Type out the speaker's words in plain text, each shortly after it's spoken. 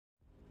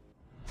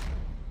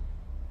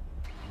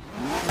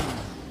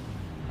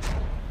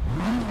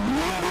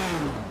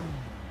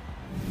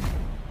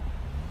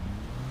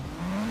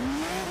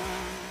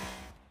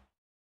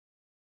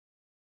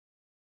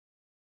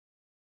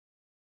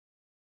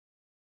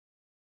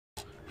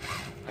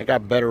I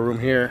got better room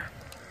here.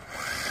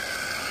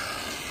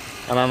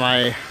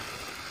 I'm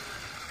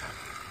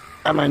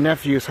at my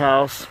nephew's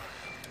house.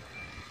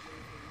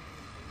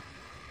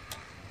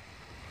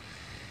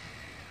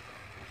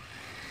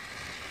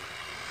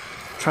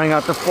 Trying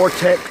out the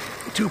Fortec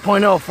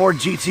 2.0 Ford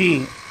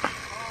GT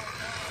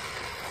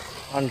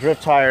on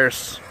drift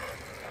tires.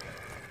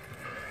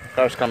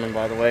 Car's coming,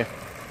 by the way.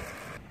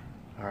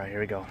 All right, here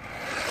we go.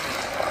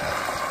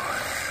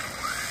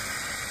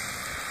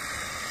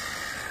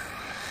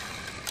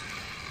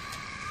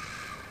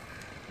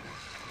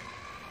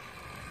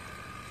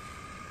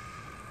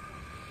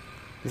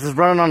 This is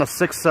running on a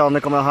 6-cell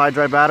nickel metal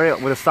hydride battery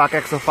with a stock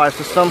XO5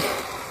 system.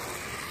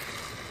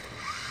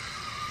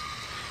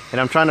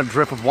 And I'm trying to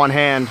drift with one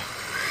hand.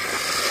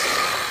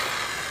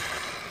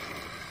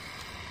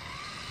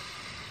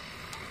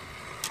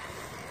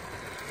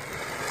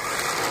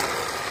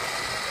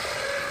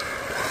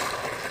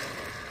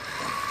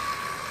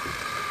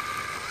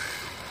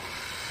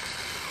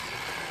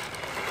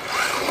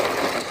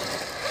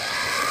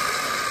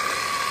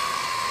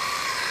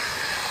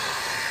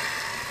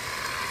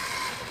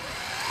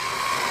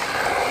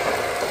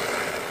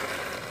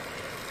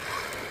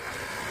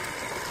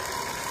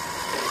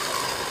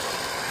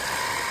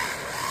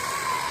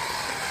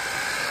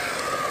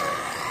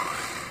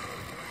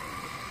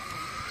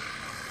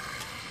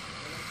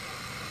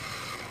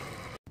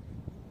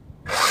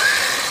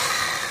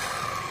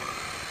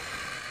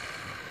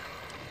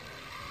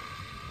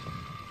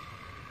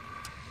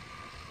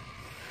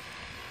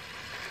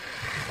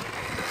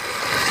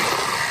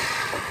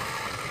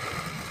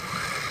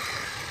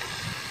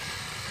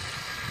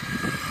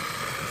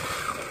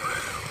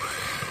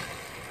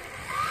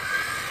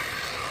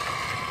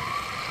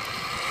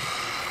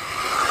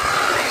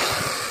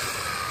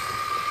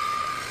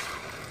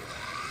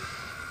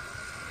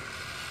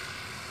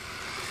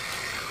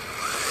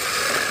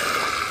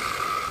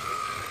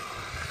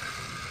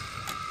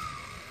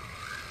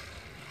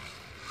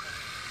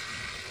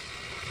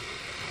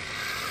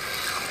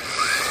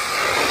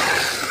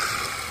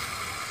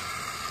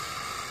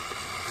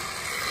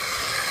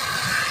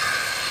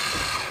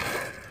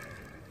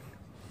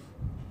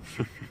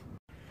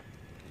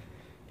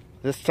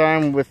 This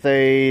time with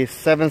a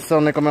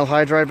 7-cell nickel metal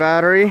hydride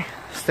battery,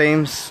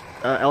 same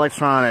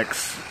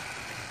electronics.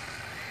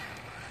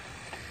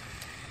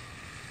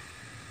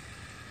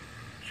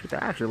 Shoot, I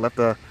actually left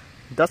a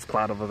dust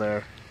cloud over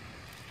there.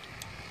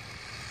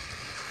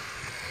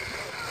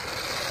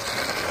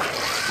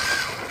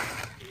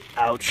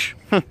 Ouch.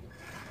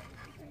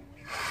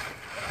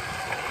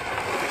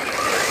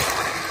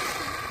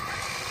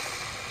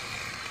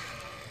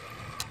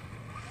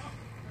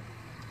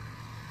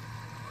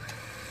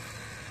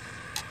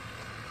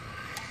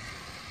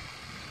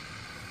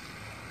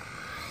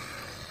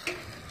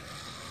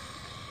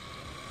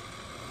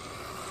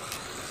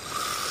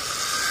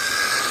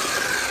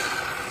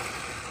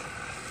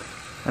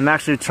 I'm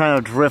actually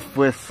trying to drift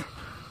with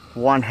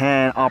one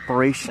hand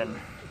operation.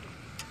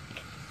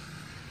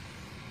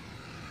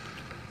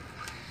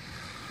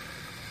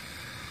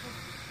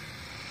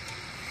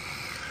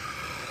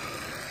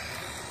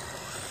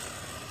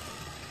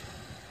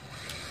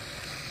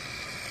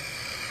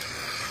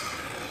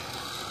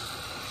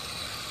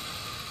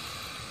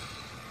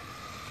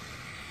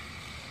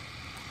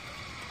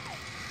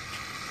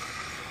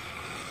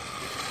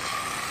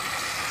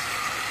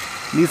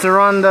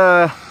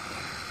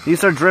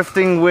 These are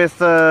drifting with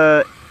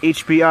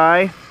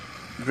HPI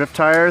drift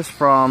tires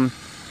from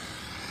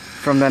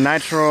the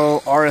Nitro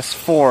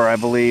RS4, I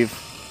believe.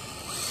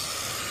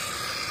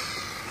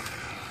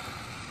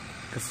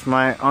 Because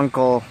my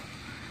uncle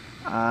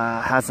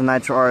has a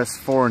Nitro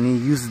RS4 and he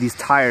uses these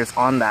tires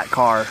on that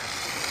car.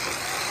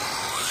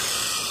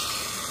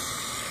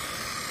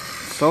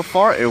 So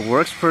far, it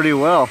works pretty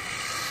well.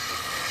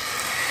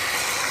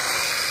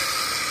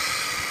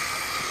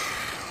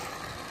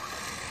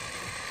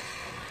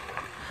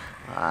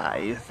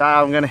 You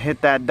thought I'm gonna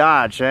hit that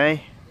Dodge, eh?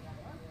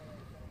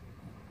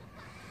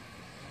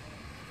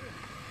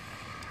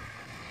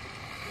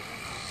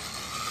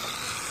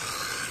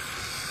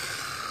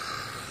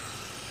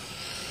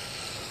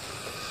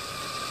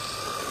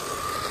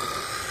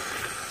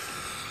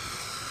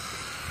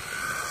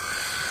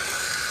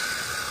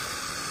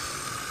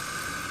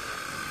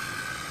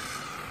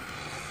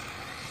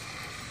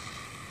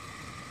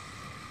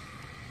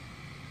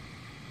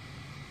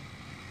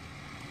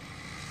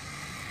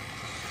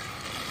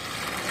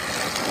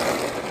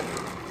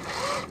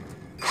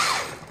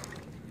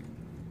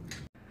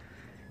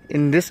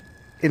 In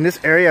this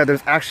area,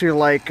 there's actually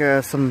like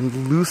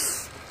some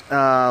loose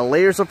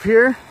layers up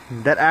here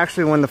that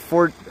actually, when the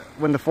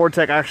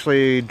Fortec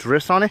actually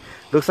drifts on it,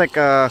 looks like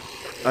a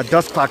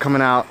dust cloud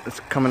coming out. It's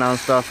coming out and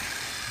stuff.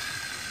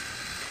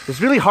 It's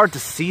really hard to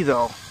see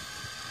though.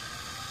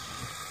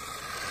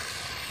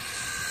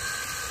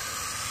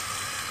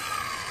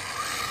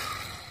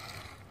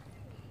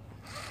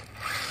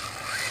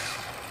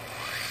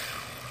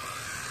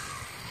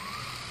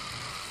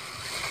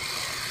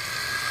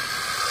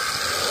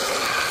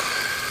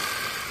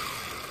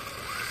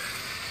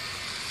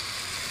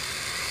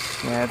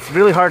 Yeah, it's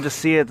really hard to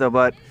see it though,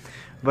 but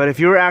if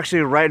you were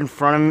actually right in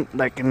front of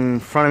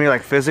me,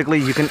 like physically,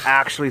 you can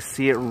actually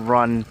see it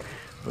run,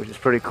 which is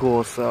pretty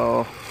cool.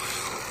 So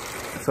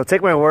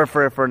take my word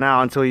for it for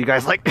now until you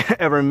guys like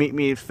ever meet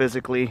me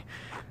physically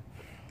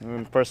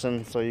in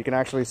person, so you can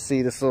actually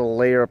see this little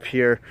layer up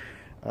here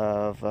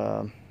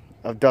of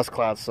dust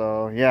clouds.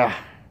 So yeah,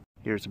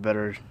 here's a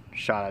better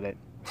shot at it.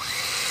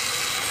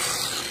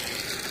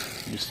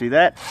 You see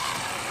that?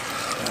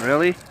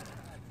 Really?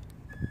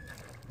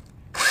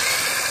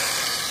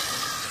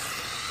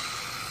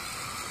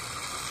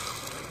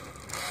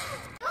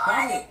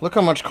 Look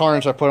how much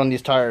carnage I put on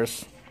these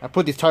tires. I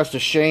put these tires to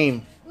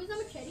shame.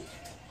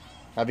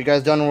 Have you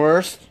guys done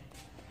worse?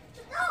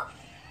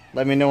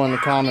 Let me know in the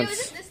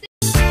comments.